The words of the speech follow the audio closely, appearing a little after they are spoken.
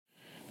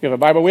If you have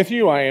a Bible with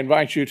you, I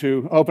invite you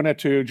to open it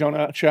to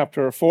Jonah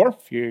chapter 4.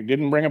 If you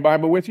didn't bring a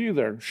Bible with you,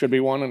 there should be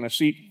one in a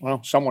seat,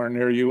 somewhere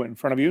near you, in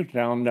front of you,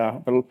 down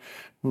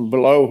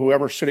below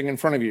whoever's sitting in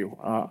front of you.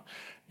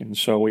 And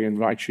so we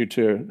invite you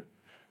to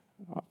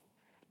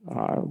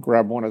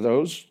grab one of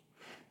those.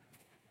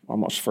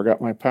 Almost forgot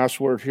my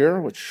password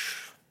here,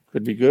 which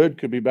could be good,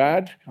 could be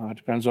bad.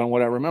 Depends on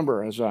what I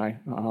remember as I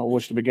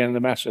wish to begin the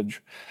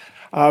message.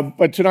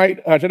 But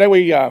today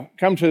we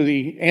come to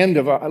the end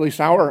of at least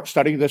our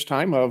study this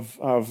time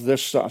of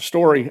this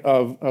story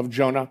of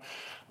Jonah.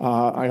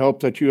 I hope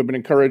that you have been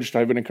encouraged.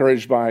 I've been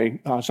encouraged by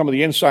some of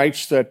the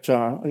insights that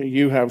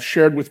you have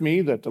shared with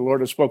me, that the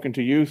Lord has spoken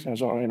to you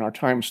in our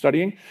time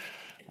studying.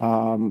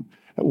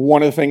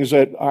 One of the things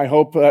that I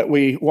hope that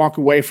we walk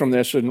away from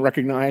this and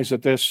recognize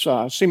that this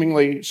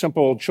seemingly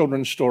simple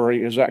children's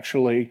story is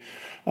actually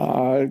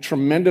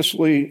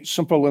tremendously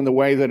simple in the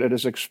way that it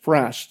is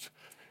expressed,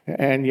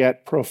 and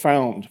yet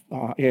profound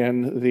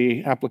in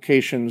the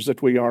applications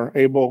that we are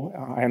able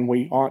and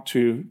we ought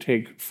to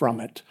take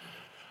from it.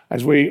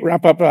 As we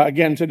wrap up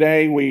again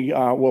today,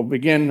 we'll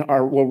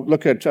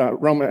look at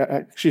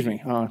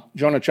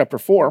Jonah chapter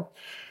 4,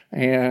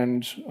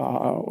 and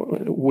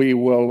we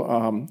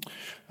will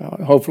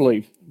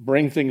hopefully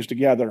bring things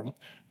together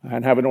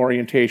and have an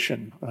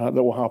orientation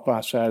that will help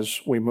us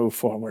as we move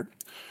forward.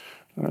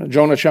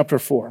 Jonah chapter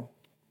 4.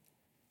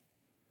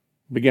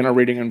 Begin our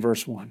reading in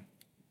verse 1.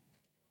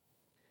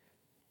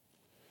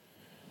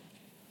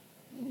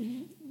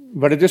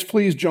 But it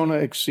displeased Jonah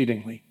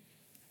exceedingly,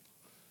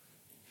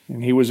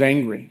 and he was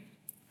angry.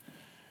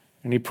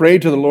 And he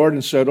prayed to the Lord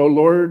and said, "O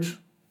Lord,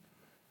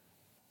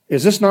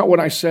 is this not what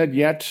I said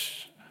yet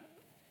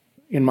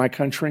in my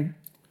country?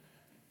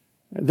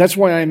 That's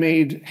why I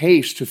made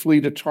haste to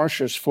flee to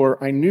Tarshish, for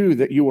I knew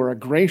that you are a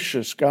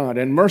gracious God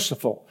and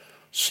merciful,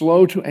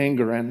 slow to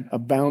anger and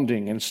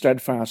abounding in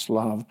steadfast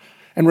love,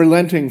 and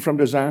relenting from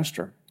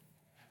disaster.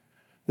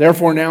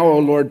 Therefore now, O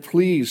Lord,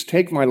 please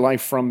take my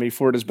life from me,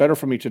 for it is better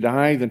for me to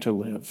die than to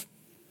live."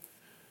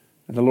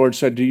 And the Lord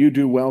said, "Do you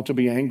do well to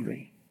be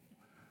angry?"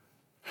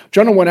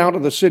 Jonah went out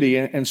of the city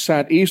and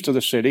sat east of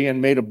the city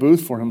and made a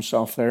booth for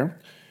himself there.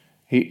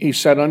 He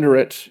sat under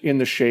it in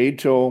the shade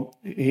till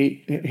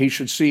he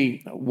should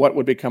see what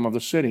would become of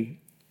the city.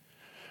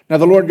 Now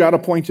the Lord God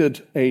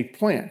appointed a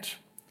plant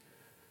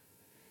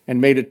and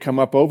made it come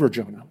up over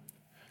Jonah,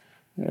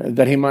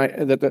 that it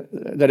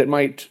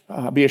might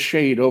be a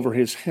shade over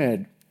his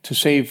head to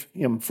save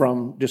him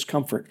from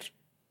discomfort.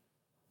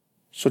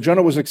 So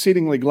Jonah was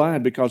exceedingly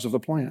glad because of the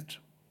plant.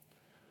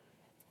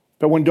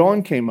 But when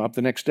dawn came up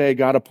the next day,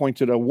 God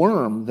appointed a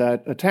worm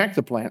that attacked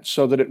the plant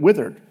so that it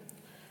withered.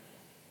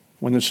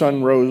 When the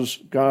sun rose,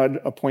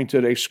 God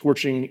appointed a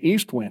scorching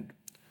east wind,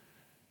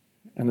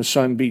 and the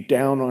sun beat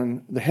down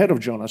on the head of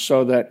Jonah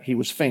so that he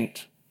was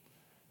faint.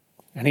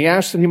 And he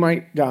asked that he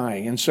might die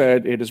and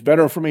said, "It is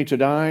better for me to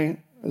die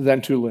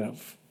than to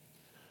live."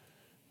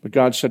 But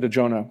God said to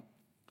Jonah,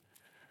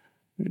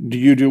 "Do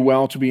you do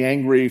well to be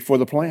angry for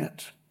the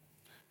plant?"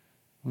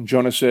 And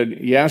Jonah said,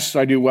 "Yes,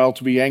 I do well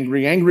to be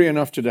angry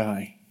enough to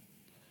die."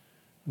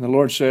 And the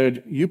Lord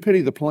said, "You pity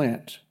the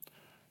plant,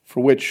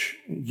 for which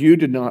you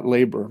did not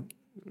labor,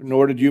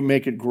 nor did you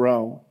make it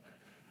grow,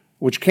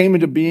 which came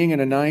into being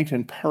in a night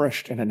and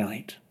perished in a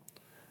night.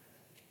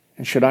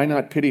 And should I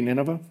not pity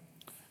Nineveh,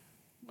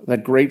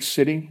 that great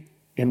city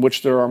in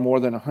which there are more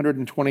than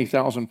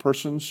 120,000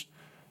 persons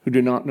who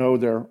do not know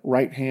their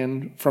right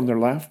hand from their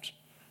left,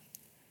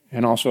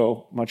 and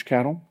also much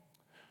cattle?"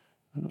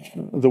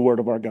 The word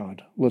of our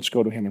God. Let's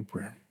go to him in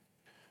prayer.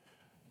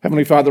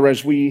 Heavenly Father,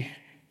 as we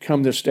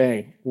come this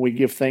day, we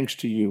give thanks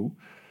to you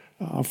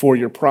for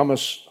your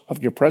promise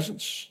of your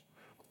presence,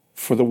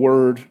 for the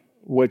word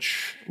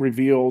which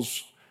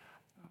reveals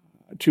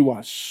to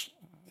us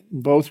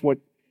both what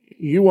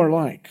you are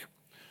like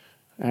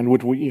and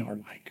what we are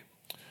like.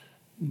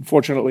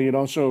 Fortunately, it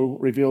also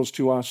reveals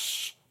to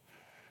us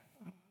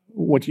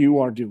what you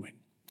are doing.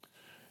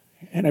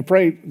 And I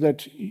pray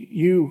that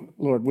you,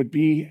 Lord, would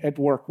be at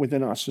work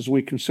within us as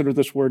we consider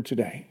this word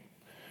today,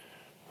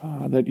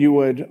 that you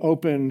would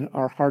open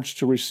our hearts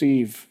to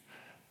receive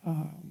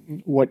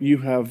what you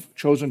have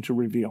chosen to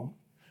reveal.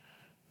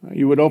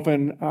 You would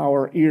open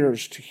our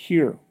ears to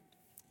hear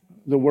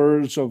the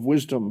words of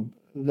wisdom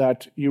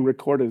that you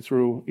recorded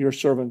through your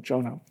servant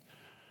Jonah,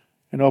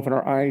 and open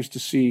our eyes to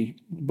see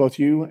both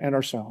you and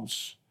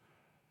ourselves,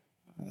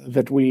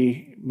 that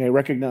we may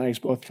recognize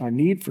both our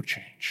need for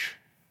change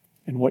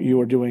and what you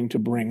are doing to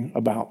bring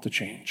about the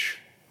change.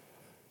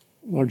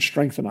 Lord,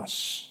 strengthen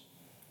us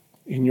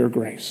in your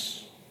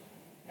grace.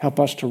 Help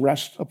us to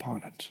rest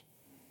upon it.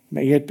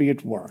 May it be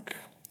at work,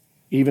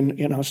 even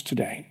in us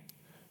today.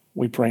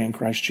 We pray in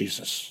Christ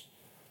Jesus.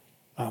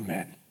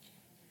 Amen.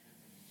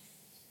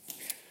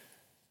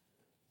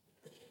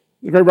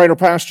 The great writer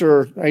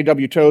pastor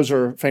A.W.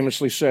 Tozer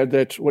famously said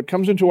that what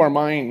comes into our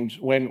mind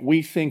when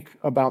we think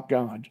about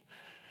God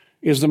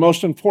is the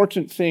most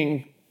important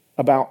thing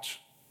about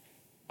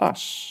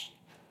us.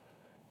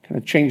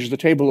 change the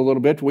table a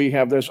little bit. We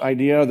have this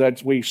idea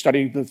that we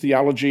study the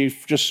theology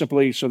just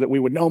simply so that we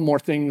would know more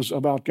things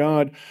about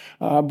God.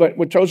 But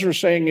what Tozer is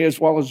saying is,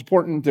 while it's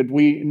important that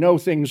we know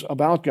things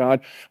about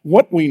God,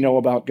 what we know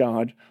about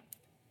God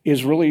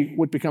is really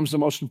what becomes the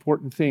most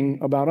important thing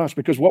about us,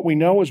 because what we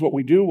know is what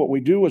we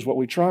do is what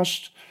we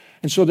trust.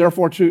 And so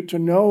therefore to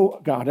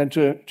know God and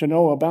to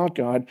know about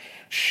God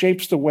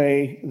shapes the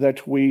way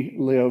that we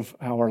live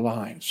our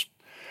lives.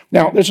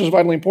 Now, this is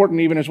vitally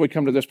important even as we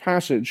come to this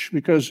passage,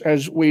 because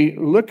as we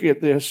look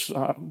at this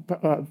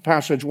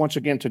passage once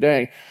again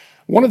today,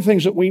 one of the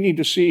things that we need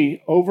to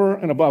see over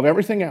and above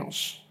everything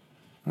else,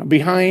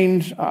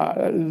 behind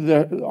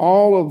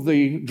all of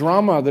the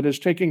drama that is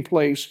taking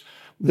place,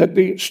 that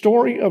the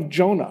story of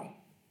Jonah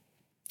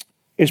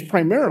is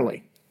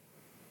primarily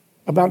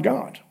about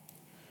God.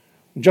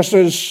 Just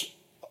as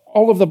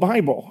all of the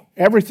Bible,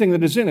 everything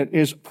that is in it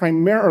is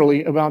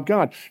primarily about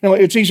God. Now,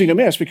 it's easy to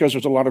miss because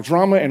there's a lot of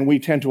drama and we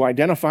tend to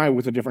identify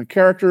with the different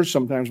characters.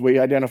 Sometimes we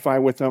identify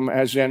with them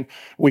as in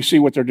we see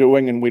what they're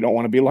doing and we don't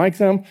want to be like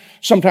them.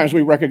 Sometimes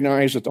we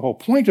recognize that the whole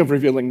point of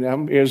revealing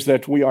them is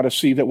that we ought to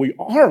see that we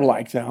are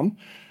like them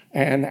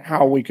and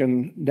how we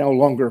can no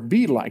longer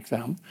be like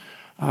them.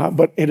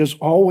 But it is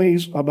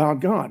always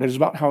about God. It is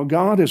about how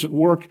God is at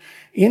work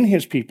in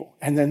his people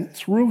and then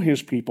through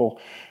his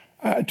people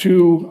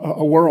to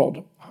a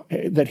world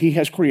that he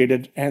has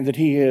created and that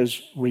he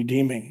is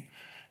redeeming,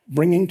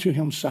 bringing to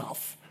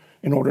himself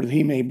in order that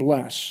he may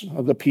bless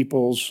the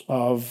peoples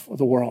of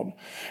the world.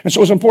 And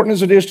so as important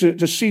as it is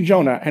to see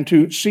Jonah and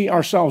to see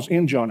ourselves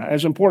in Jonah,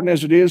 as important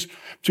as it is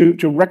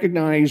to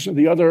recognize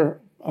the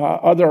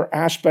other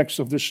aspects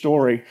of this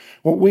story,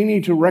 what we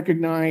need to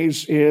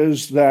recognize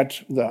is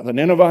that the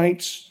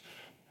Ninevites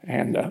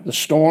and the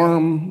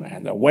storm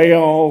and the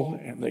whale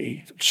and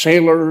the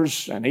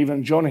sailors and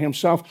even Jonah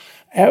himself,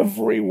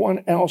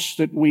 everyone else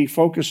that we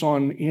focus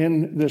on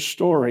in this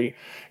story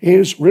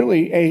is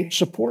really a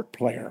support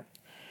player,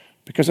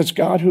 because it's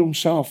God who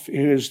himself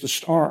is the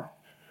star,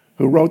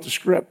 who wrote the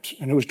script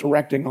and who is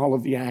directing all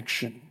of the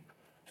action,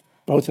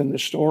 both in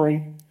this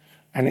story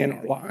and in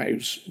our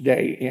lives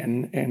day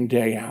in and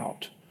day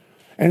out.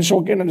 And so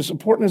again, as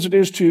important as it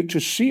is to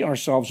see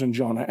ourselves in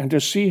Jonah and to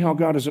see how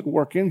God is at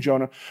work in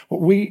Jonah, what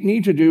we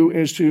need to do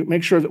is to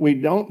make sure that we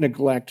don't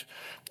neglect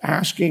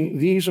asking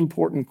these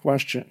important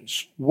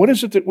questions. What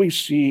is it that we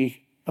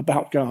see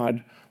about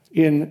God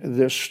in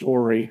this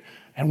story?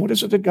 And what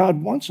is it that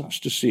God wants us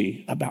to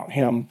see about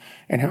him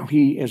and how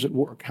he is at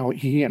work, how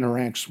he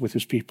interacts with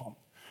his people?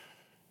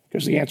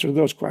 Because the answer to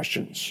those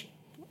questions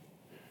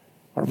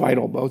are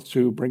vital both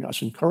to bring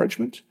us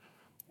encouragement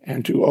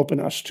and to open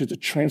us to the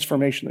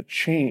transformation, the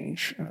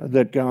change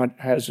that God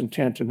has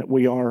intent and that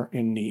we are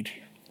in need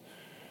here.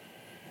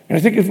 And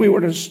I think if we were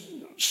to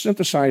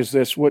synthesize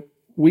this, what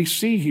we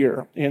see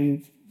here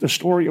in the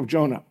story of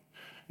Jonah,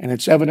 and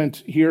it's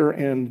evident here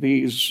in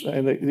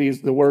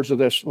the words of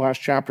this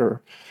last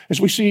chapter, is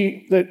we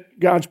see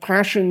that God's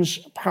passions,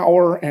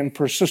 power, and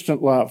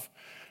persistent love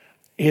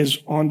is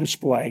on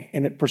display,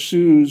 and it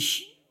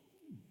pursues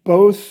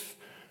both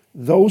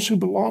those who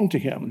belong to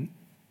him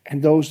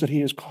and those that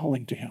he is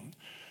calling to him.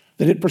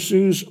 That it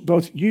pursues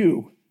both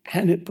you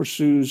and it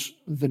pursues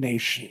the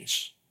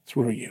nations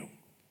through you.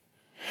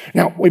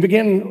 Now, we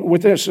begin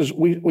with this as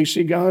we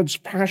see God's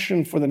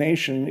passion for the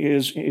nation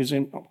is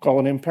call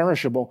it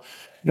imperishable.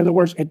 In other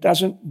words, it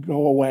doesn't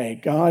go away.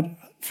 God,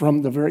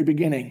 from the very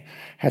beginning,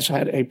 has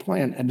had a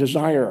plan, a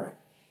desire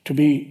to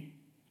be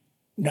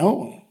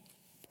known,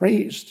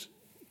 praised,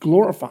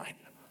 glorified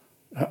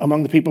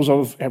among the peoples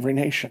of every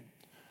nation.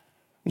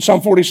 In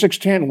Psalm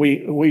 46:10,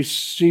 we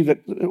see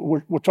that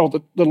we're told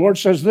that the Lord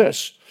says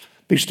this,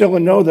 "Be still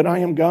and know that I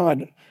am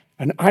God,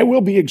 and I will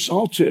be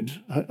exalted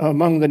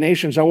among the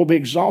nations. I will be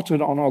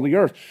exalted on all the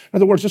earth." In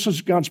other words, this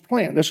is God's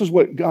plan. This is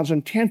what God's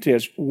intent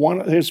is.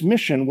 His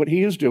mission, what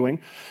he is doing,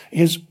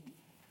 is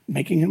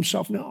making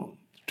himself known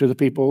to the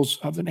peoples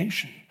of the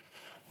nation.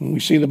 When we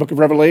see the book of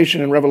Revelation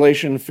in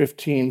Revelation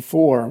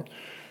 15:4,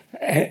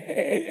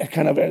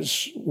 kind of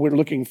as we're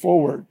looking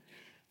forward,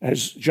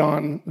 as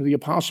John the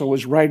Apostle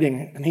is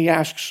writing, and he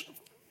asks,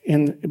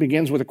 it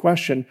begins with a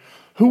question,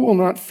 "Who will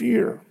not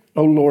fear,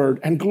 O Lord,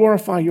 and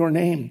glorify your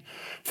name?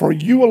 For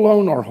you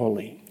alone are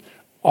holy.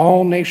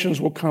 All nations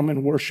will come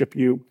and worship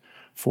you,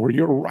 for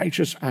your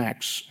righteous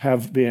acts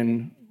have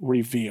been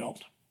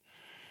revealed."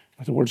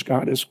 In other words,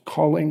 God is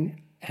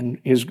calling and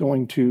is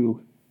going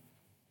to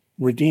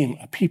redeem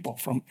a people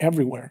from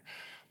everywhere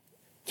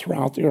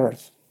throughout the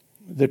earth.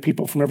 The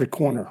people from every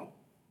corner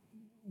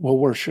will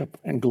worship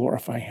and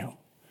glorify him.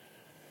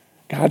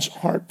 God's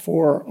heart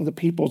for the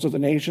peoples of the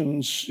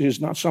nations is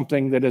not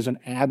something that is an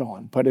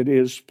add-on, but it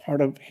is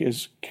part of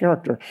his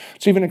character.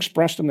 It's even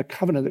expressed in the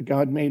covenant that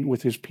God made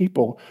with his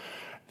people,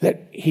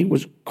 that he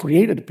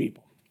created a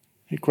people.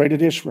 He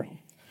created Israel.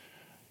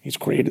 He's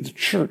created the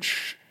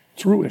church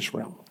through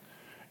Israel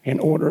in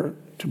order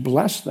to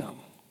bless them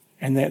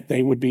and that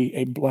they would be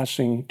a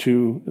blessing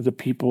to the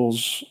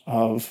peoples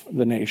of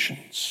the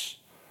nations.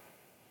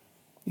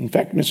 In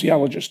fact,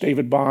 missiologist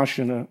David Bosch,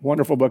 in a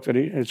wonderful book that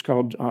it's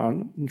called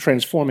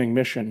Transforming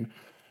Mission,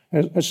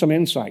 has some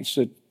insights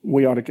that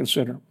we ought to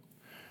consider.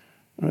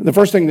 The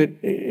first thing that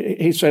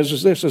he says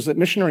is this, is that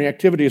missionary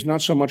activity is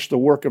not so much the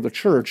work of the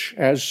church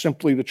as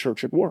simply the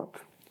church at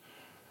work.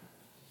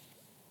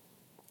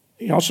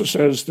 He also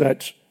says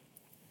that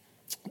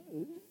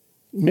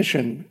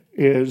mission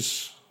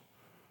is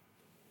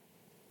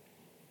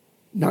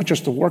not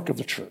just the work of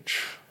the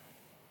church,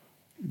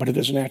 but it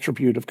is an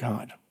attribute of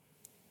God.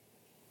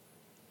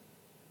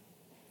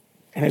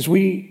 And as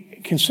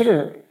we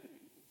consider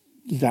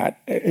that,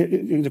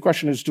 the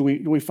question is, do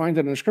we find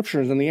that in the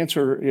scriptures? And the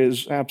answer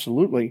is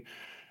absolutely.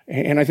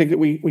 And I think that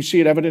we see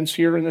it evidence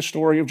here in the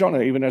story of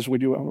Jonah, even as we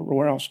do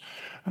everywhere else.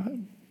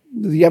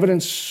 The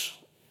evidence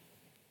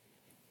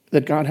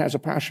that God has a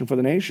passion for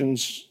the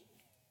nations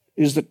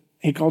is that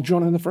he called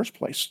Jonah in the first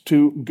place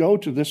to go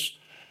to this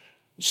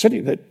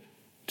city,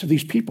 to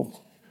these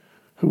people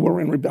who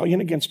were in rebellion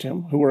against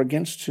him, who were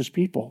against his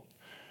people.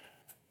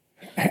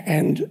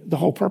 And the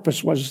whole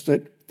purpose was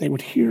that they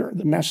would hear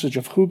the message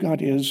of who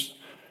God is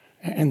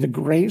and the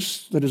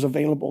grace that is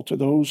available to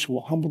those who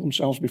will humble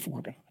themselves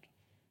before God.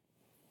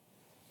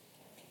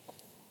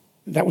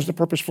 That was the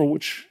purpose for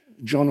which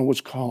Jonah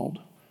was called.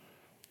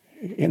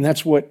 And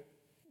that's what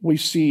we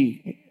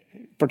see,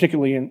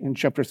 particularly in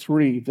chapter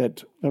 3,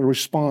 that the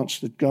response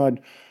that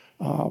God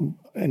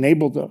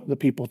enabled the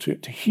people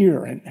to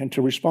hear and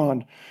to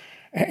respond.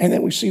 And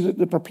then we see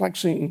the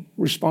perplexing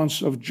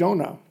response of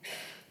Jonah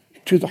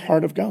to the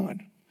heart of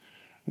God.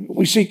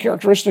 We see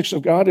characteristics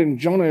of God, and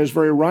Jonah is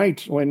very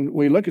right when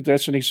we look at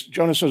this. And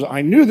Jonah says,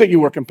 I knew that you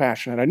were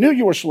compassionate. I knew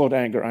you were slow to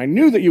anger. I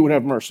knew that you would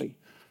have mercy.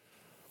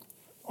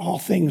 All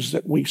things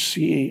that we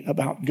see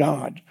about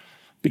God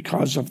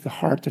because of the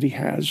heart that he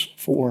has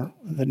for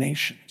the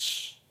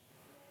nations.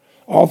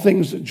 All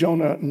things that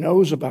Jonah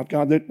knows about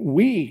God that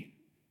we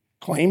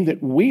claim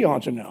that we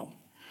ought to know.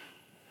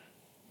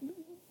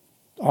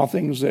 All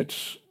things that,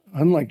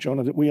 unlike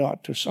Jonah, that we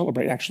ought to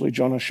celebrate. Actually,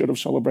 Jonah should have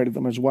celebrated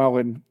them as well,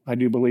 and I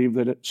do believe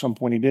that at some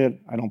point he did.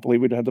 I don't believe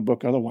we'd had the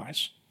book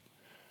otherwise.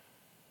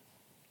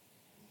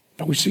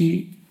 But we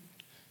see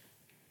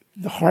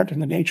the heart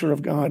and the nature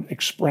of God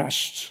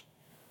expressed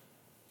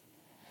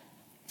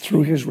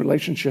through his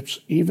relationships,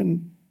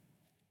 even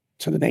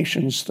to the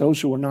nations,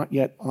 those who are not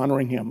yet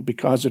honoring him,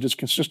 because it is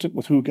consistent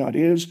with who God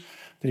is,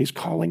 that he's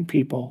calling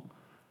people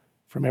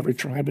from every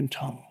tribe and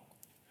tongue.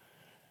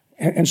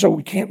 And so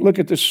we can't look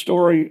at this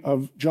story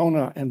of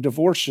Jonah and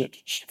divorce it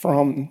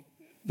from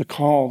the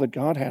call that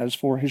God has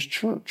for his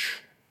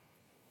church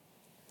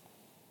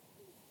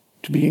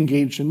to be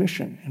engaged in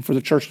mission. And for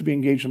the church to be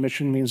engaged in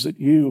mission means that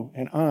you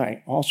and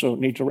I also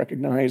need to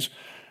recognize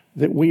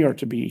that we are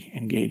to be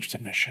engaged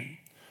in mission.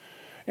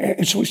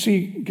 And so we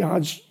see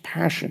God's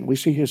passion. We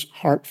see his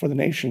heart for the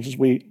nations as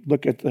we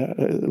look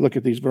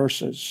at these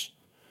verses.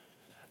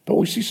 But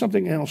we see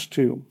something else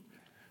too.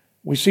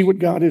 We see what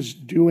God is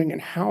doing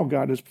and how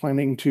God is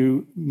planning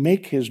to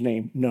make his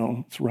name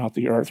known throughout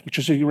the earth, which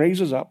is he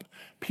raises up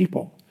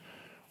people,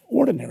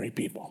 ordinary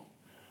people,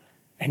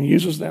 and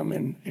uses them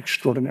in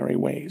extraordinary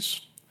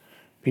ways.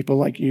 People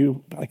like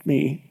you, like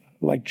me,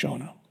 like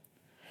Jonah.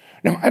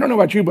 Now, I don't know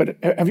about you, but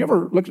have you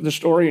ever looked at the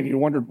story and you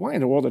wondered, why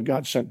in the world did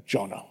God send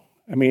Jonah?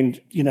 I mean,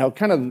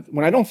 kind of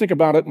when I don't think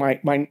about it,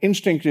 my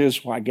instinct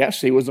is, well, I guess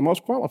he was the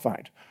most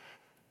qualified.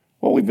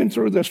 Well, we've been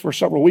through this for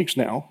several weeks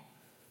now.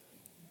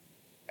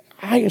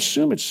 I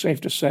assume it's safe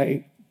to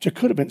say there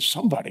could have been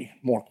somebody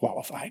more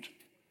qualified.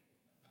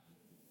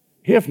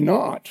 If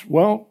not,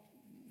 well,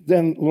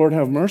 then Lord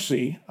have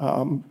mercy.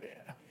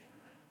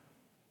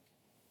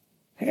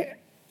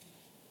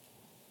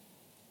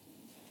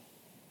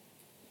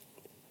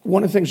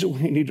 One of the things that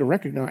we need to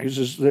recognize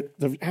is that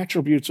the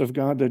attributes of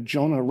God that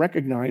Jonah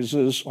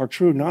recognizes are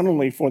true not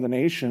only for the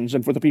nations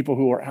and for the people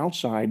who are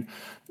outside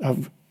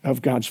of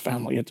God's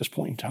family at this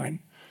point in time.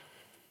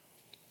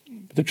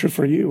 They're true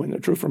for you and they're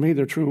true for me.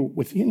 They're true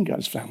within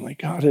God's family.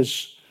 God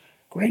is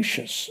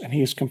gracious and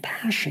he is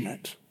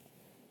compassionate.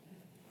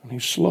 And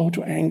he's slow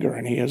to anger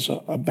and he is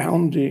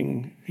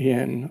abounding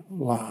in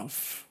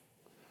love.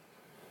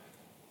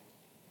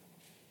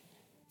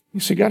 You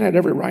see, God had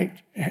every right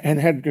and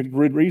had good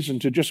reason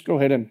to just go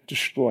ahead and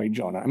destroy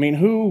Jonah. I mean,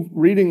 who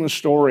reading the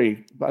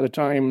story by the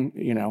time,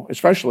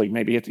 especially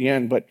maybe at the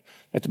end, but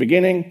at the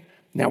beginning,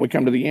 now we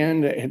come to the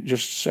end and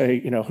just say,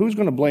 who's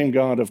going to blame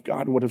God if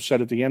God would have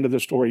said at the end of the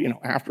story,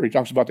 after he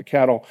talks about the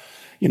cattle,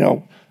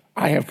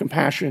 I have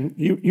compassion,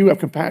 you have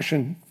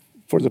compassion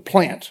for the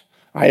plant.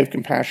 I have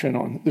compassion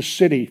on the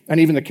city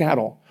and even the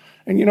cattle.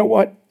 And you know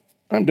what?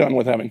 I'm done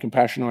with having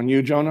compassion on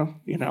you, Jonah.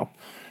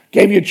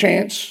 Gave you a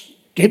chance.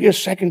 Gave you a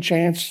second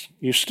chance.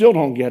 You still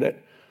don't get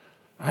it.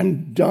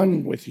 I'm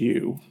done with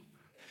you.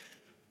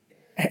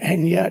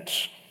 And yet,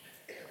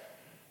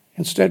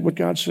 instead, what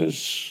God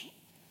says,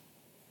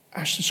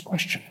 ask this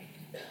question.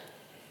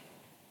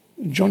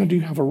 Jonah, do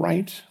you have a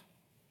right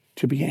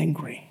to be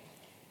angry?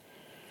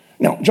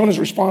 Now, Jonah's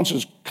response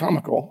is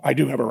comical. I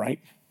do have a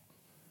right.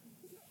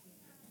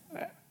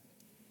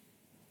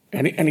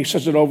 And he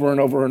says it over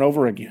and over and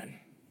over again.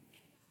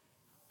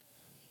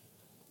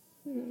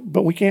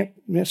 we can't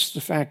miss the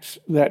fact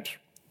that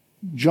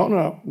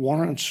Jonah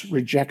warrants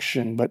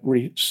rejection but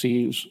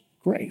receives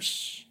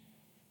grace.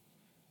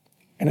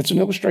 And it's an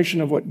illustration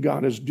of what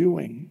God is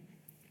doing,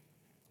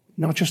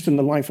 not just in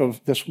the life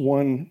of this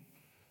one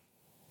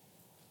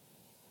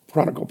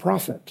prodigal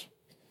prophet,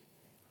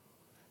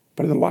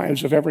 but in the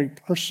lives of every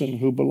person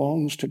who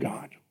belongs to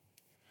God.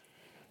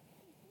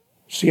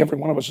 See, every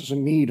one of us is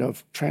in need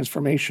of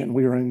transformation.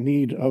 We are in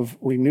need of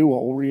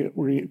renewal. We're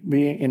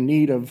in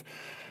need of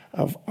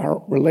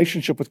our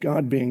relationship with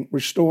God being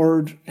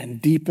restored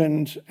and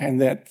deepened, and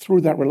that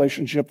through that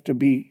relationship to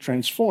be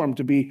transformed,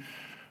 to be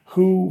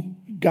who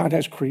God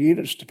has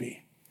created us to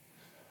be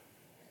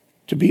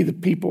the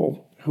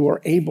people who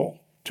are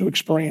able to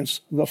experience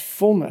the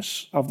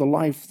fullness of the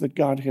life that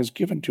God has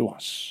given to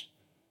us,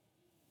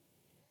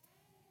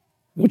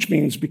 which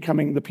means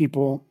becoming the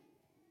people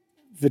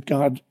that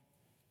God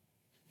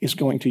is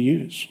going to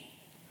use.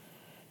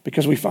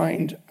 Because we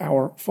find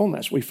our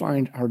fullness, we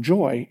find our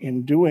joy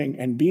in doing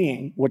and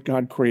being what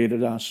God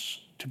created us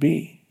to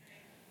be.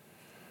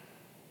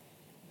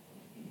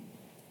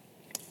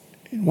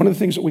 And one of the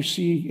things that we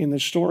see in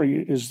this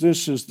story is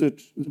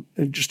that,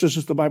 just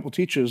as the Bible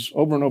teaches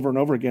over and over and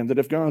over again, that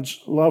if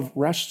God's love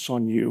rests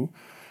on you,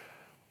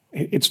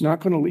 it's not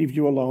going to leave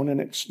you alone,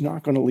 and it's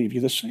not going to leave you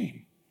the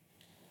same.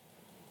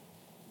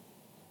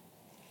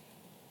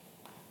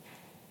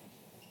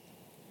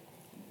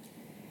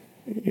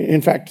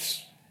 In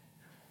fact,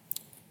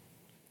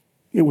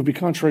 it would be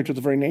contrary to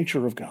the very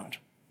nature of God.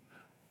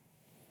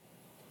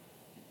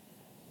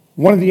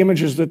 One of the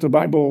images that the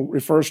Bible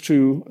refers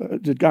to,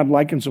 that God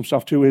likens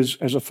himself to, is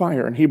as a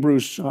fire. In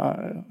Hebrews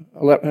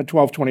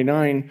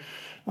 12:29,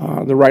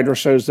 the writer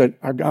says that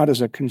our God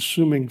is a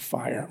consuming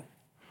fire.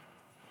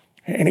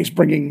 And he's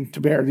bringing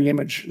to bear the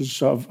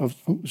images of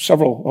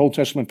several Old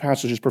Testament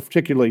passages,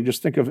 particularly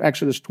just think of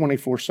Exodus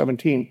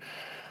 24:17.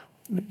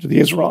 To the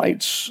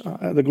Israelites,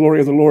 the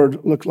glory of the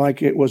Lord looked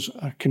like it was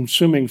a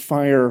consuming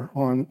fire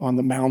on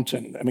the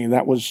mountain. I mean,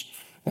 that was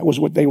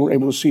what they were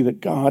able to see,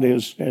 that God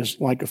is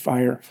like a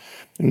fire.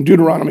 In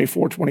Deuteronomy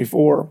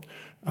 4:24,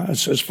 it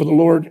says, "For the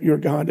Lord your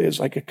God is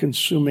like a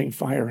consuming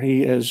fire."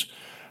 He's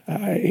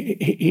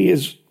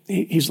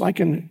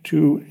likened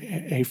to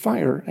a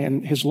fire,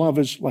 and his love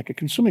is like a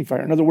consuming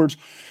fire. In other words,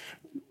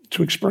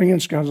 to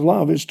experience God's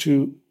love is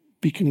to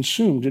be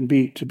consumed and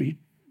to be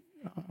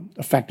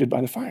affected by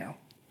the fire.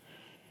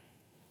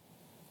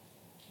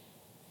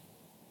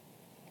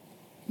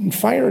 And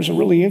fire is a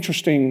really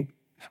interesting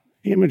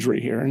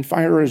imagery here, and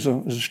fire is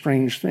a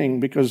strange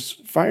thing,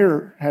 because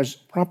fire has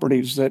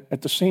properties that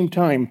at the same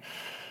time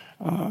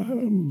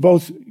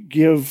both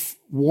give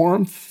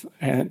warmth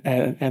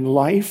and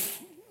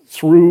life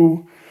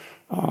through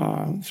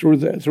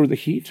the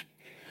heat,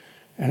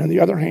 and on the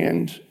other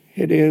hand,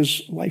 it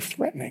is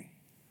life-threatening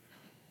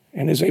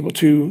and is able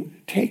to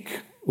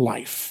take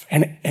life,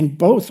 and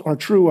both are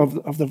true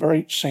of the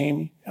very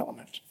same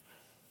element.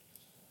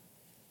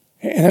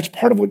 And that's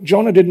part of what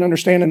Jonah didn't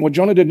understand. And what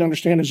Jonah didn't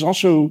understand is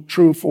also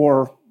true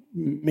for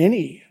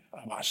many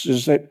of us,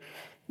 is that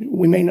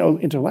we may know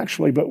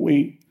intellectually, but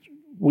we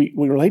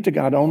relate to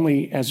God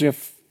only as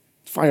if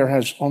fire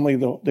has only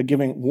the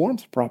giving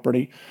warmth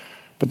property,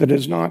 but that it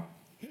is not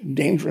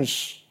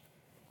dangerous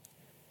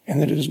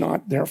and that it does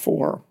not,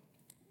 therefore,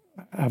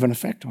 have an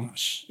effect on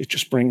us. It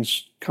just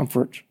brings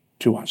comfort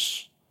to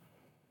us.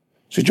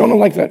 See, Jonah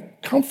liked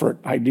that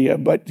comfort idea,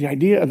 but the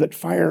idea that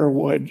fire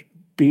would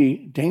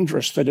be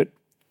dangerous, that it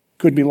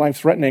could be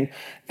life-threatening,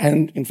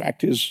 and in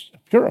fact is a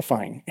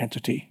purifying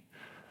entity,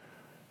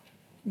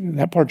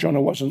 that part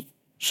Jonah wasn't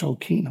so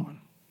keen on.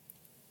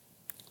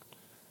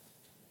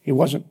 He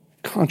wasn't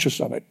conscious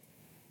of it.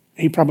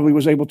 He probably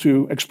was able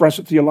to express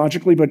it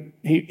theologically, but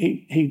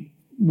he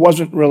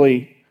wasn't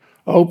really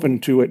open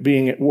to it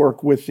being at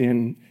work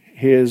within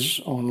his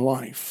own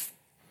life.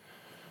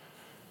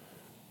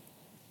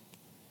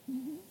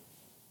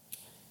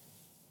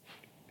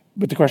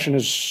 But the question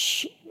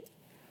is,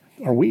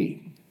 are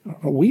we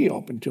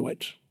open to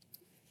it?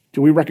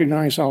 Do we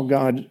recognize how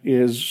God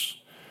is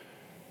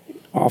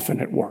often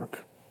at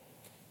work?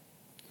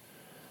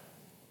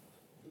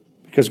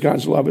 Because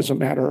God's love is a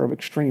matter of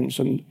extremes,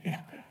 and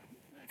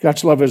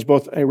God's love is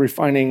both a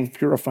refining,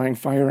 purifying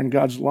fire, and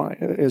God's love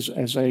is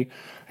as a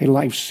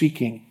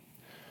life-seeking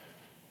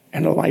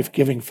and a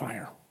life-giving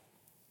fire.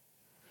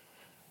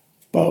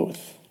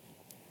 Both.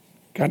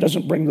 God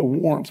doesn't bring the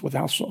warmth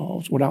without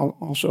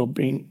also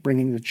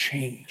bringing the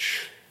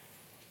change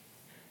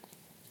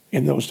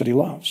in those that he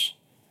loves.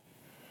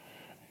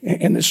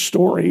 And this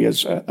story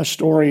is a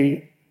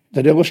story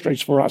that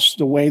illustrates for us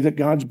the way that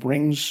God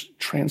brings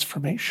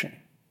transformation.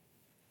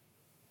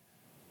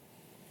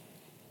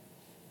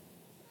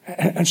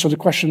 And so the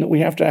question that we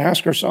have to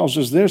ask ourselves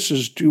is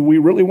this, do we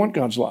really want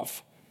God's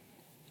love?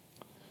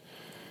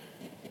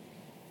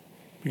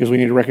 Because we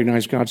need to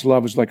recognize God's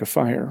love is like a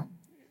fire.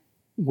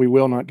 We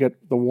will not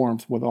get the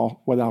warmth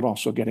without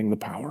also getting the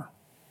power.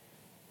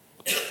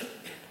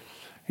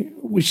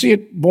 We see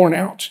it borne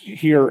out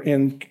here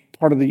in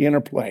part of the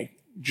interplay.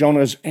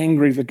 Jonah is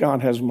angry that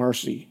God has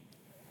mercy.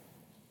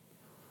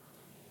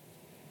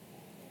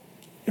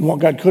 And while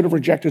God could have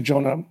rejected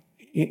Jonah,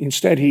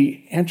 instead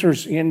he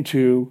enters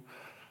into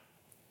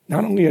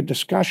not only a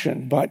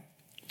discussion, but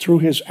through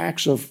his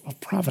acts of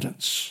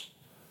providence,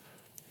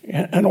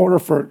 in order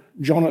for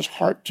Jonah's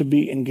heart to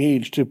be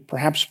engaged, to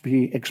perhaps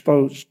be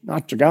exposed,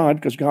 not to God,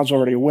 because God's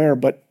already aware,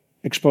 but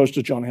exposed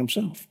to Jonah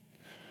himself.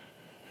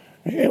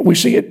 We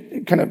see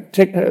it kind of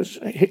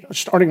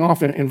starting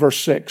off in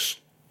verse 6.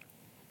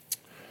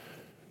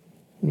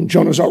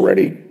 Jonah's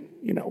already,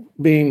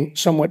 being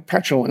somewhat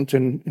petulant,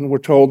 and we're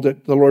told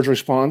that the Lord's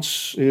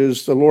response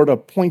is the Lord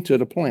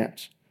appointed a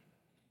plant.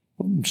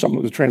 Some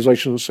of the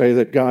translations will say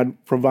that God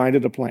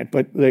provided a plant,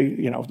 but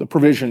the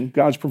provision,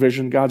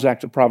 God's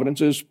act of providence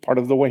is part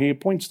of the way he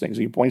appoints things.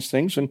 He appoints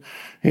things and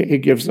he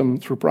gives them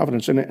through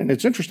providence. And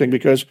it's interesting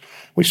because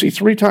we see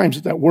 3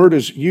 times that word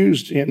is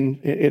used in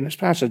this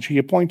passage. He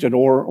appointed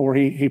or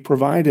he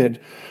provided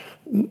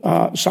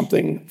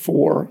something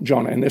for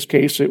Jonah. In this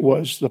case, it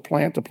was the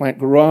plant. The plant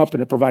grew up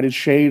and it provided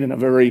shade in a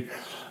very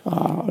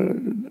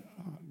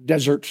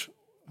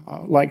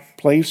desert-like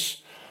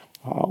place.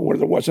 Where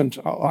there wasn't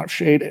a lot of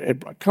shade. It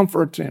brought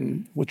comfort,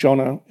 and with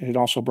Jonah, it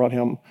also brought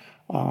him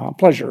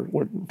pleasure.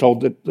 We're told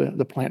that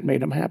the plant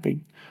made him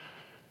happy.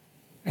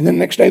 And then the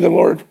next day, the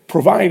Lord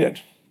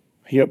provided.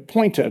 He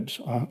appointed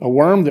a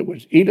worm that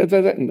would eat at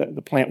it, and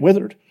the plant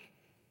withered.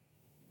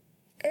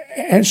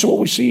 And so what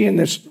we see in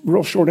this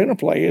real short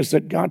interplay is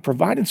that God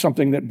provided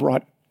something that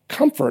brought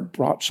comfort,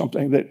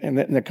 and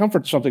the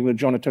comfort is something that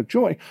Jonah took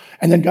joy,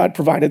 and then God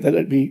provided that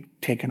it be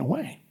taken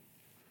away.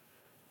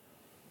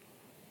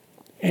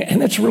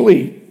 And that's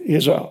really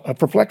is a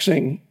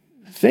perplexing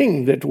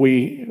thing that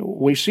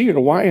we see it.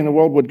 Why in the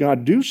world would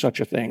God do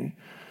such a thing?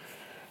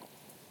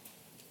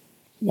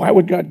 Why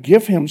would God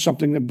give him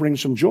something that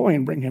brings him joy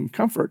and bring him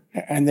comfort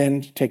and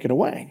then take it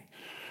away?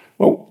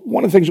 Well,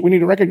 one of the things that we need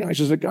to recognize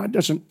is that God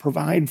doesn't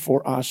provide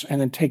for us and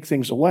then take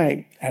things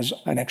away as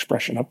an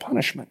expression of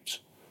punishment.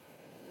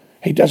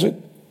 He does it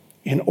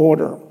in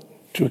order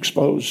to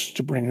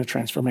bring the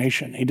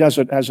transformation. He does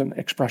it as an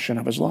expression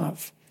of his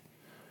love.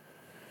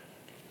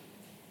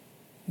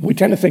 We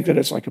tend to think that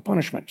it's like a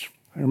punishment.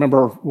 I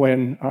remember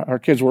when our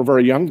kids were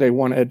very young, they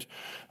wanted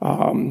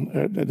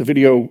the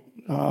video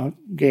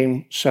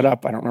game set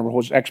up. I don't remember if it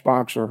was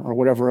Xbox or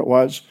whatever it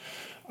was.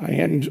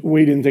 And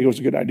we didn't think it was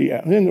a good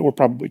idea. And there were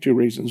probably 2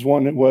 reasons.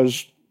 One, it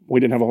was we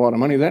didn't have a lot of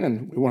money then,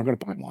 and we weren't going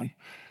to buy one.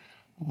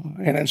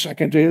 And then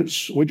second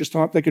is we just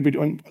thought they could be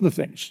doing other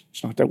things.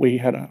 It's not that we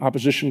had an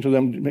opposition to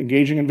them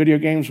engaging in video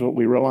games, but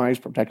we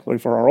realized, particularly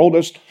for our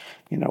oldest,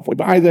 if we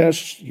buy this,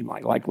 he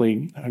might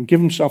likely give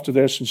himself to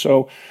this. And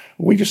so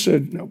we just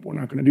said, no, we're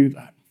not going to do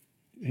that.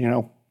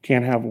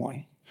 Can't have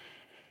one.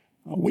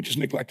 We just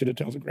neglected to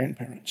tell the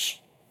grandparents.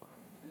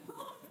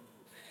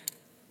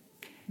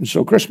 And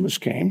so Christmas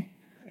came,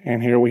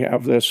 and here we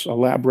have this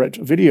elaborate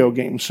video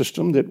game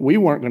system that we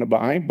weren't going to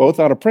buy, both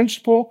out of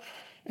principle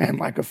and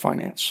lack of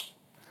finance.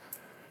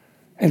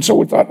 And so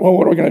we thought, well,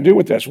 what are we going to do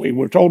with this? We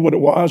were told what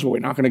it was, but we're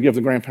not going to give the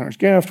grandparents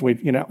gift.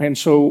 And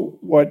so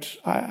what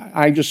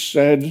I just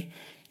said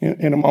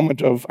in a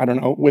moment of,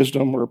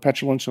 wisdom or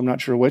petulance, I'm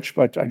not sure which,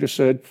 but I just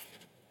said,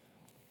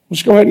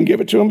 let's go ahead and give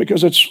it to them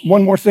because it's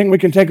one more thing we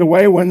can take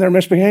away when they're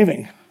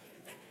misbehaving.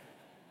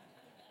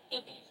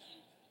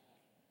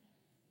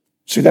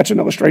 See, that's an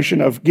illustration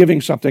of giving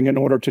something in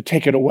order to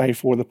take it away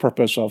for the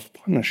purpose of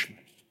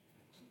punishment.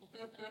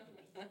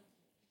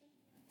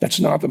 That's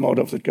not the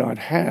motive that God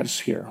has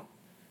here.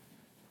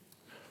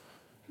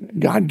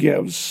 God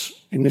gives,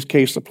 in this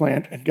case, the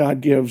plant, and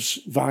God gives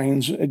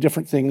vines,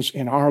 different things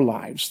in our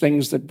lives,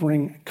 things that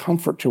bring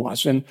comfort to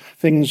us and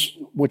things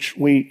which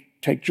we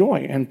take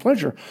joy and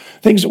pleasure,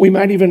 things that we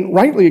might even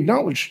rightly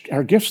acknowledge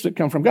are gifts that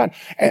come from God.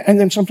 And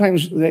then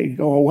sometimes they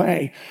go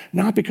away,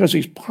 not because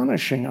he's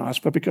punishing us,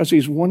 but because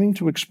he's wanting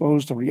to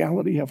expose the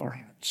reality of our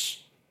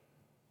hearts.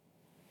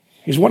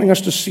 He's wanting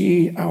us to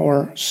see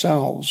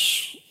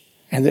ourselves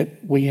and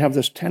that we have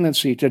this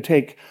tendency to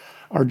take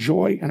our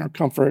joy and our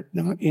comfort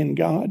not in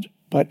God,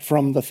 but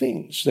from the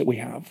things that we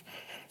have.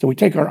 That we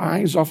take our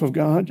eyes off of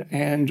God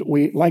and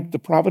we, like the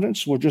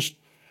providence, we're just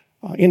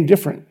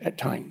indifferent at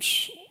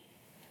times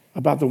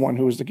about the one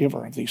who is the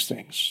giver of these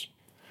things.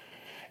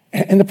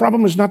 And the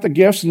problem is not the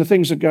gifts and the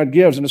things that God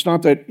gives, and it's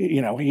not that,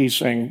 he's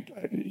saying,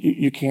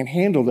 you can't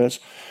handle this.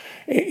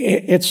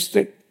 It's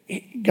that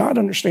God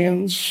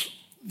understands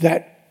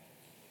that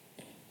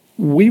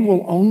we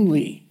will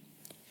only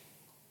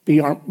be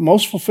our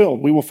most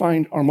fulfilled. We will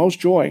find our most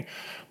joy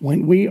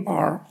when we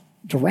are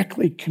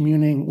directly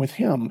communing with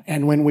him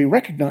and when we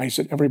recognize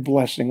that every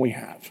blessing we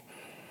have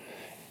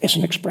is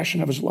an expression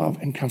of his love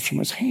and comes from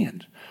his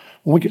hand.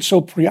 When we get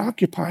so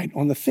preoccupied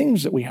on the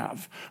things that we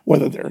have,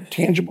 whether they're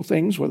tangible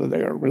things, whether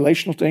they are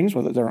relational things,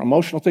 whether they're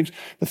emotional things,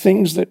 the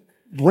things that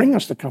bring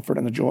us the comfort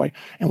and the joy,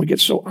 and we get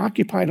so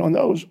occupied on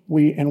those,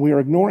 we are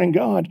ignoring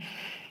God,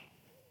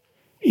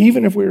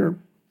 even if we're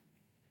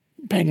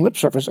paying lip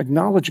service,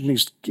 acknowledging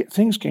these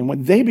things came,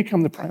 when they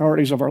become the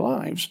priorities of our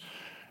lives,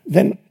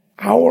 then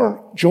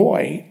our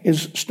joy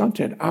is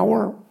stunted.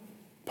 Our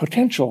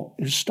potential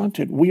is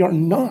stunted. We are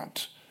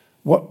not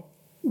what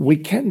we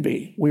can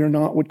be. We are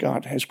not what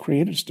God has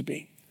created us to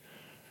be.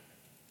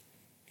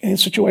 And in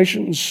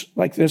situations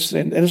like this,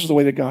 and this is the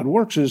way that God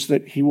works, is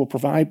that he will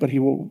provide, but he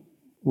will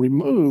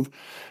remove,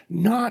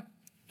 not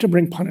to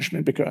bring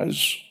punishment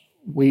because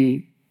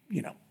we,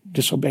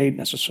 disobeyed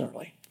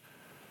necessarily,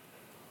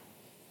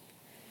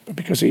 but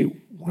because he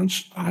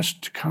wants us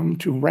to come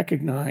to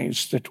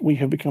recognize that we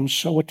have become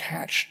so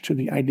attached to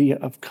the idea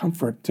of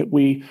comfort that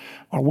we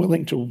are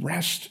willing to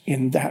rest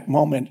in that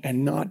moment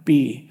and not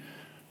be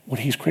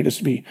what he's created us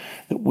to be,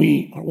 that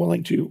we are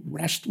willing to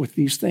rest with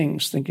these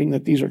things, thinking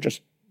that these are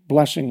just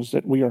blessings,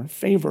 that we are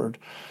favored,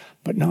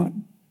 but not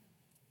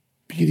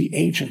be the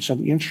agents and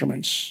the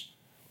instruments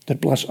that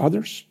bless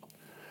others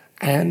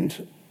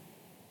and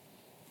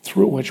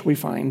through which we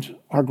find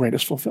our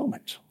greatest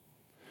fulfillment.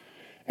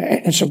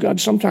 And so God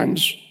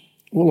sometimes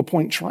will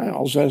appoint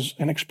trials as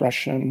an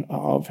expression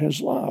of his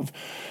love.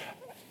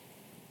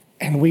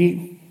 And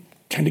we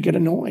tend to get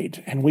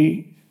annoyed, and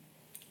we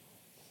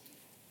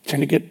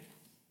tend to get,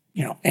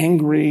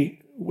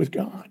 angry with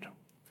God.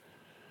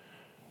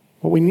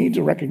 What we need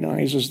to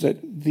recognize is that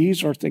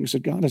these are things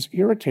that God is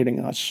irritating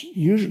us,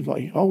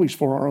 usually, always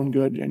for our own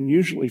good, and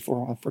usually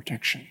for our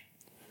protection.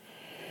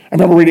 I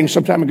remember reading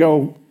some time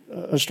ago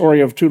a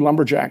story of two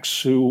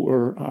lumberjacks who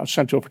were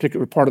sent to a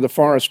particular part of the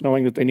forest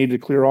knowing that they needed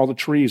to clear all the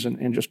trees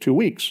in just 2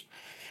 weeks.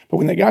 But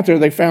when they got there,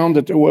 they found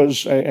that there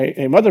was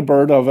a mother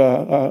bird of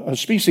a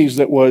species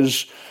that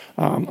was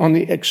on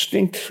the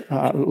extinct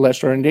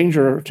list, or in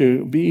danger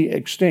to be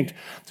extinct,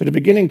 that are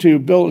beginning to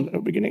build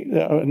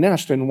a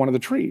nest in one of the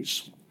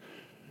trees.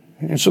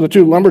 And so the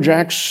two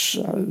lumberjacks,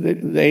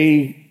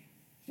 they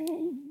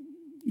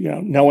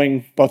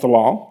knowing both the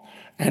law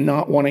and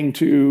not wanting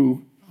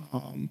to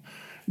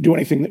do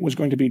anything that was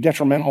going to be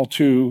detrimental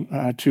to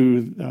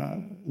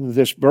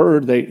this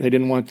bird. They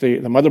didn't want the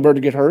mother bird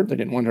to get hurt. They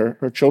didn't want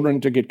her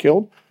children to get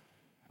killed.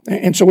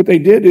 And so what they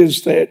did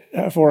is that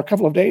for a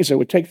couple of days, they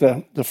would take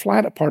the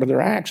flat part of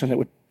their axe and they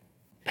would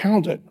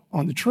pound it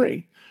on the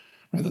tree.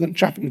 Rather than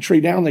chopping the tree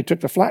down, they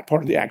took the flat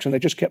part of the axe and they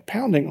just kept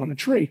pounding on the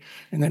tree,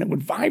 and then it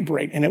would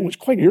vibrate, and it was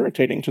quite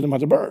irritating to the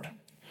mother bird.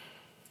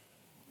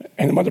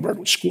 And the mother bird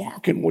would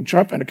squawk and would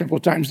jump, and a couple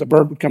of times the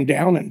bird would come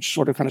down and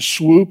sort of kind of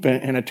swoop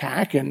and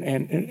attack,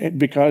 and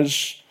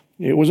because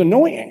it was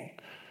annoying.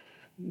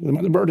 The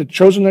mother bird had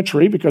chosen that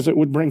tree because it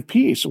would bring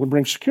peace, it would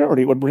bring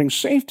security, it would bring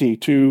safety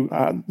to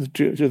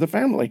the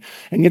family,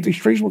 and yet these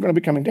trees were going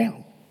to be coming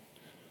down.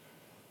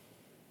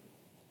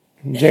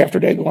 And day after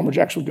day, the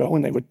lumberjacks would go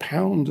and they would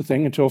pound the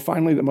thing until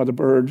finally the mother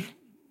bird,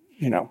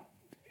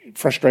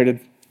 frustrated,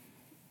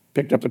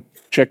 picked up the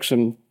chicks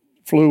and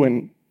flew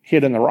and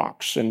hid in the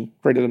rocks and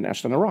created a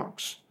nest in the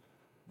rocks.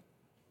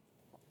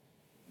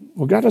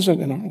 Well, God does it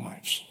in our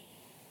lives.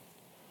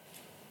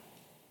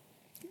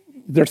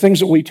 There are things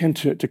that we tend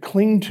to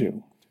cling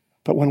to,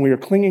 but when we are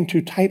clinging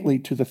too tightly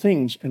to the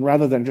things, and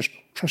rather than just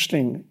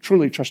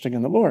truly trusting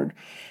in the Lord,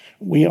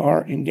 we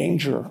are in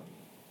danger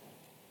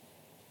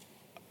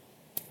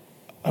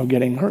of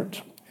getting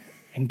hurt,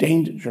 in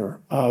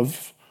danger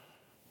of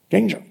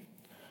danger.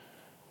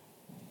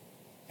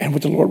 And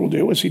what the Lord will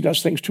do is he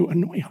does things to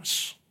annoy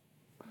us.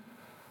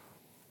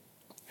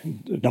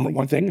 And the number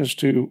one thing is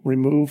to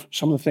remove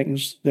some of the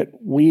things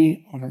that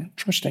we are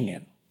trusting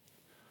in.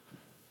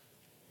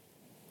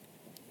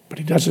 But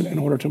he does it in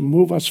order to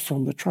move us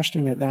from the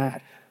trusting in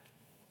that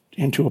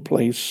into a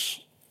place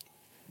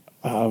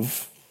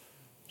of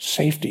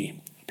safety,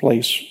 a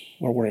place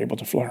where we're able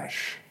to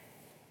flourish.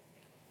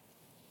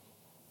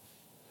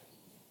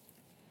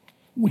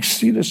 We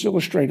see this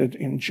illustrated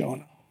in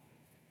Jonah.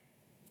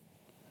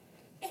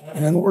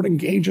 And then the Lord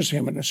engages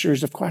him in a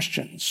series of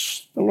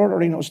questions. The Lord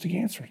already knows the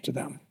answer to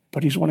them,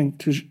 but he's wanting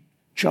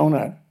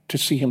Jonah to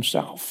see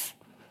himself.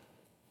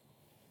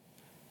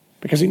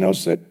 Because he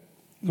knows that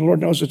the Lord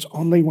knows it's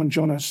only when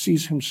Jonah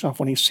sees himself,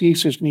 when he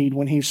sees his need,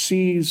 when he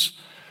sees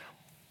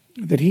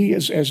that he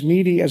is as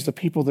needy as the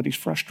people that he's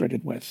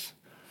frustrated with,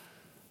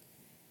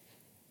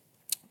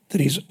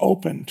 that he's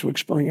open to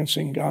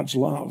experiencing God's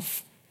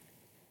love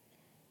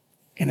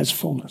in its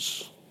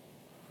fullness,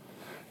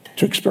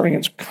 to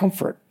experience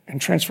comfort and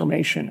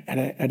transformation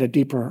at a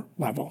deeper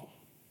level.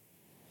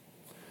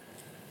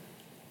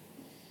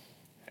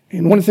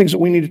 And one of the things that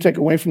we need to take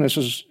away from this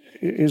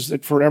is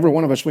that for every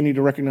one of us, we need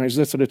to recognize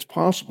this, that it's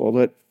possible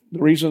that the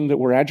reason that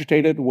we're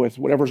agitated with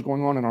whatever's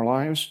going on in our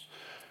lives,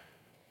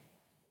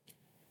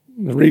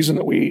 the reason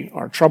that we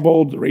are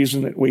troubled, the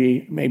reason that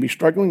we may be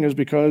struggling is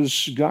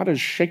because God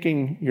is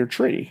shaking your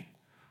tree,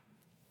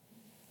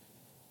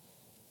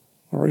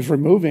 or is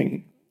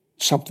removing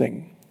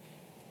something,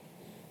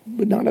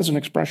 but not as an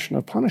expression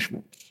of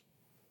punishment,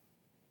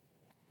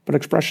 but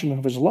expression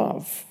of his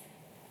love.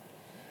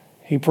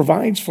 He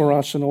provides for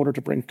us in order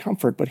to bring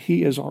comfort, but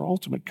he is our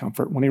ultimate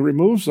comfort. When he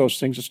removes those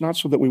things, it's not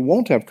so that we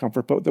won't have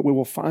comfort, but that we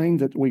will find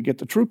that we get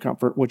the true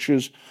comfort, which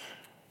is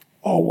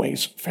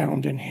always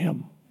found in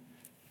him.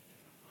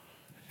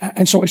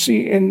 And so I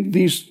see in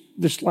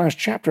this last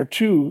chapter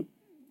two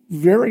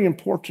very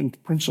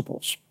important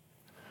principles.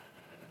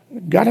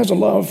 God has a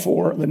love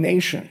for the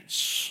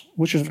nations,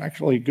 which is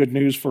actually good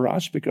news for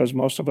us because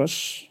most of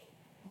us,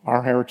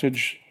 our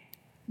heritage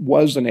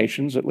was the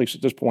nations, at least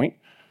at this point.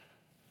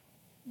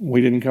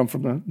 We didn't come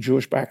from the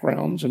Jewish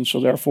backgrounds, and so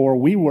therefore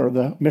we were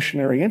the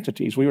missionary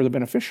entities. We were the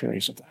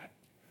beneficiaries of that.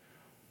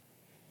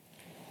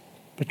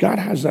 But God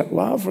has that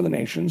love for the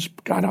nations.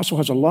 God also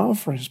has a love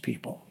for his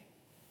people.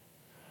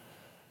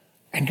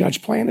 And God's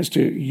plan is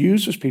to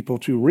use his people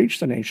to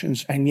reach the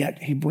nations, and yet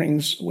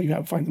we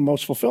find the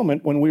most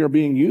fulfillment when we are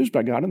being used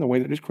by God in the way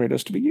that he's created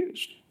us to be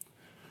used.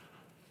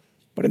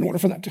 But in order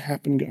for that to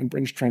happen, God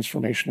brings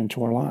transformation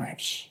into our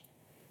lives.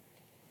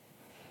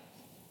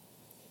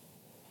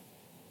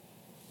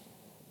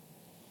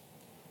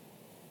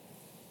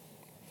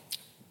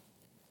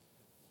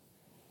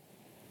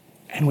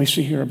 And we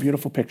see here a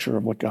beautiful picture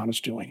of what God is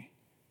doing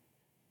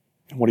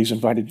and what he's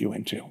invited you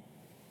into.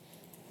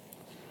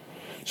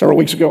 Several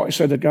weeks ago, I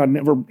said that God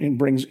never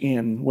brings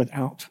in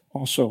without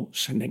also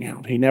sending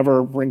out. He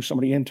never brings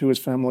somebody into his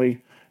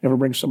family, never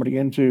brings somebody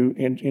into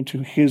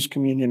his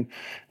communion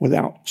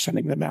without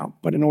sending them out.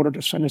 But in order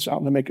to send us out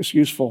and to make us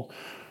useful,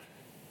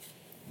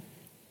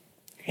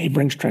 he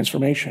brings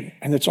transformation.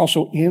 And it's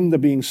also in the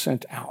being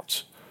sent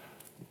out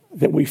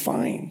that we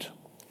find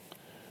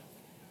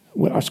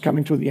us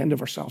coming to the end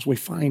of ourselves. We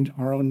find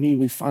our own need.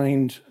 We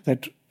find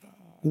that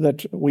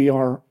we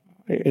are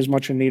as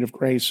much in need of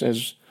grace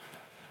as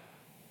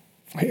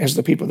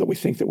the people that we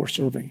think that we're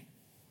serving.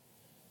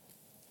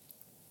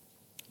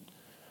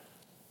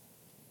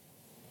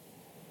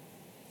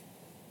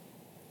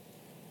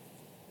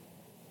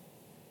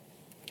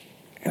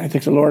 And I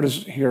think the Lord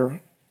is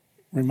here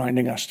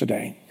reminding us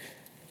today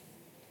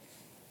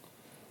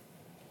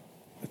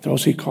that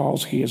those he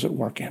calls, he is at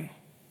work in.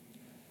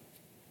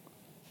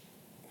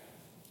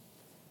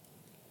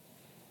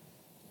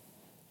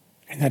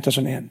 And that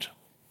doesn't end.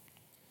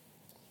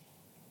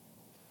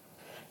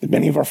 That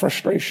many of our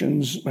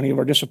frustrations, many of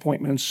our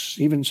disappointments,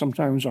 even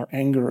sometimes our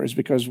anger is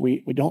because we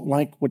don't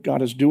like what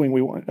God is doing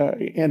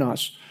in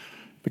us,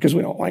 because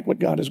we don't like what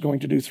God is going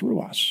to do through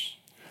us.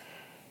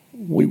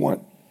 We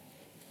want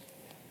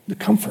the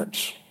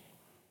comforts.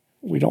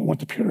 We don't want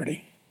the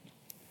purity.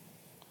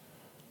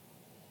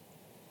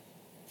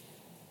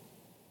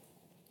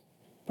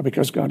 But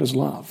because God is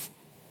love,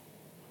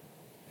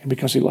 and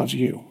because he loves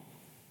you,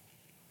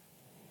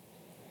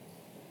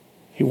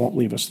 he won't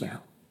leave us there.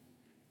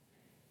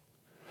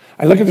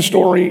 I look at the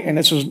story, and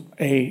this is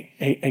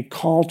a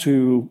call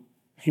to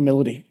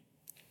humility,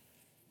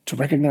 to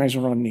recognize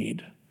our own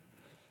need.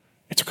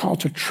 It's a call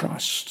to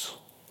trust.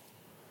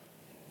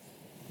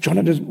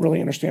 Jonah doesn't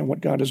really understand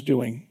what God is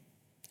doing.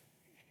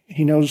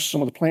 He knows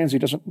some of the plans. He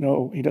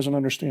doesn't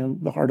understand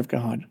the heart of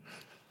God.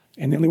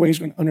 And the only way he's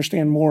going to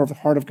understand more of the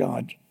heart of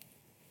God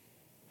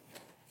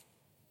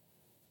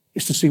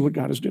is to see what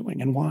God is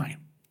doing and why.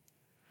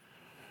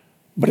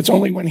 But it's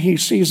only when he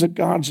sees that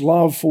God's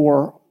love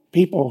for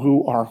people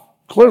who are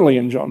clearly,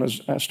 in Jonah's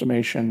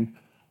estimation,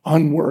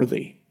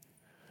 unworthy,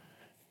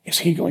 is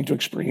he going to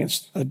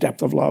experience the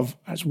depth of love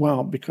as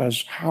well,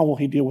 because how will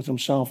he deal with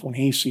himself when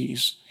he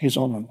sees his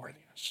own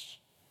unworthiness?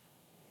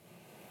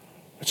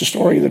 It's a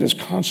story that is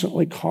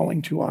constantly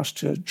calling to us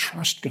to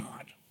trust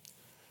God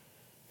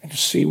and to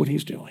see what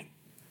he's doing.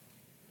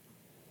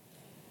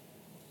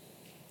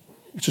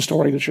 It's a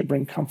story that should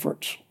bring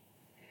comfort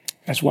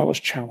as well as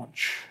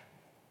challenge.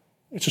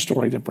 It's a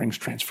story that brings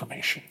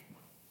transformation.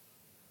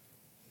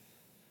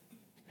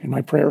 And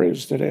my prayer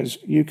is that as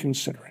you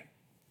consider it,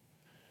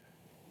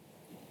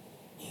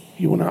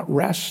 you will not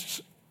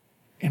rest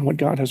in what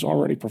God has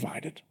already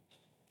provided,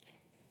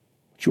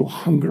 but you will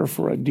hunger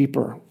for a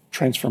deeper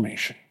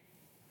transformation.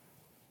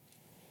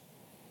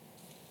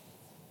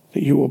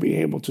 That you will be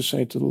able to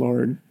say to the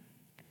Lord,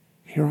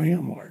 here I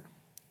am, Lord.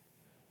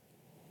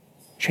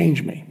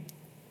 Change me.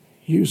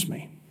 Use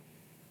me.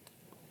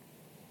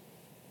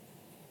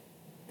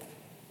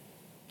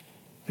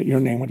 That your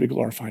name would be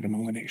glorified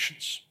among the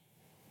nations.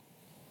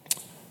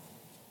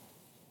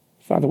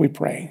 Father, we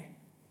pray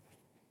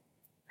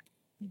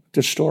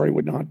this story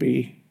would not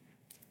be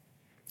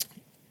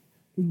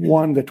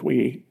one that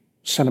we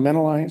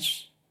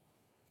sentimentalize,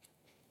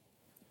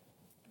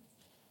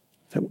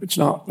 that it's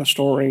not a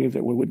story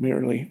that we would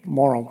merely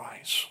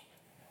moralize,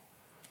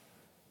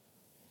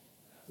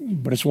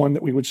 but it's one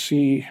that we would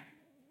see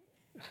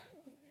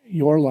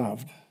your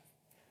love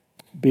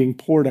being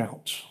poured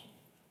out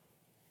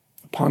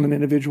upon an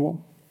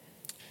individual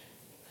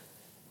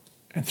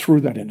and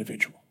through that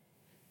individual.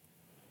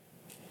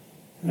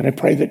 And I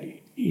pray that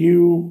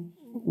you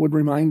would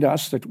remind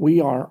us that we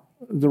are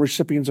the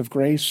recipients of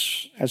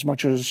grace as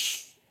much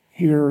as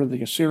here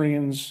the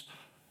Assyrians,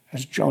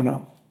 as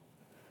Jonah.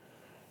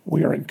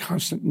 We are in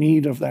constant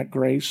need of that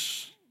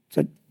grace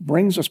that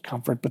brings us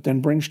comfort, but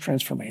then brings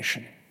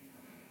transformation.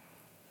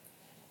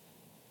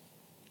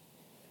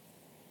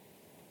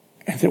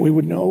 And that we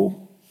would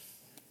know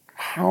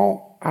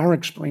how our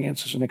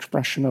experience is an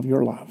expression of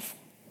your love,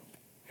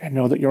 and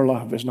know that your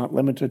love is not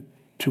limited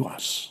to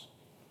us.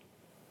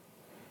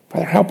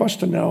 Father, help us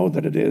to know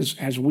that it is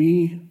as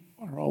we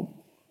are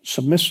all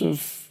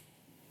submissive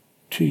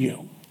to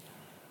you,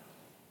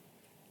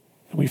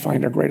 that we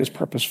find our greatest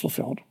purpose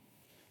fulfilled.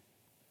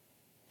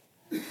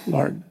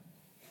 Lord,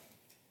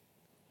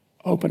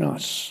 open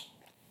us,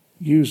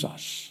 use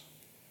us,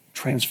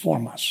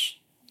 transform us,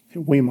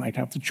 that we might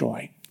have the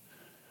joy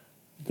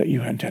that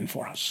you intend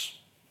for us.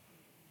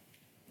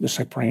 This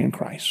I pray in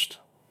Christ.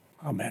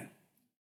 Amen.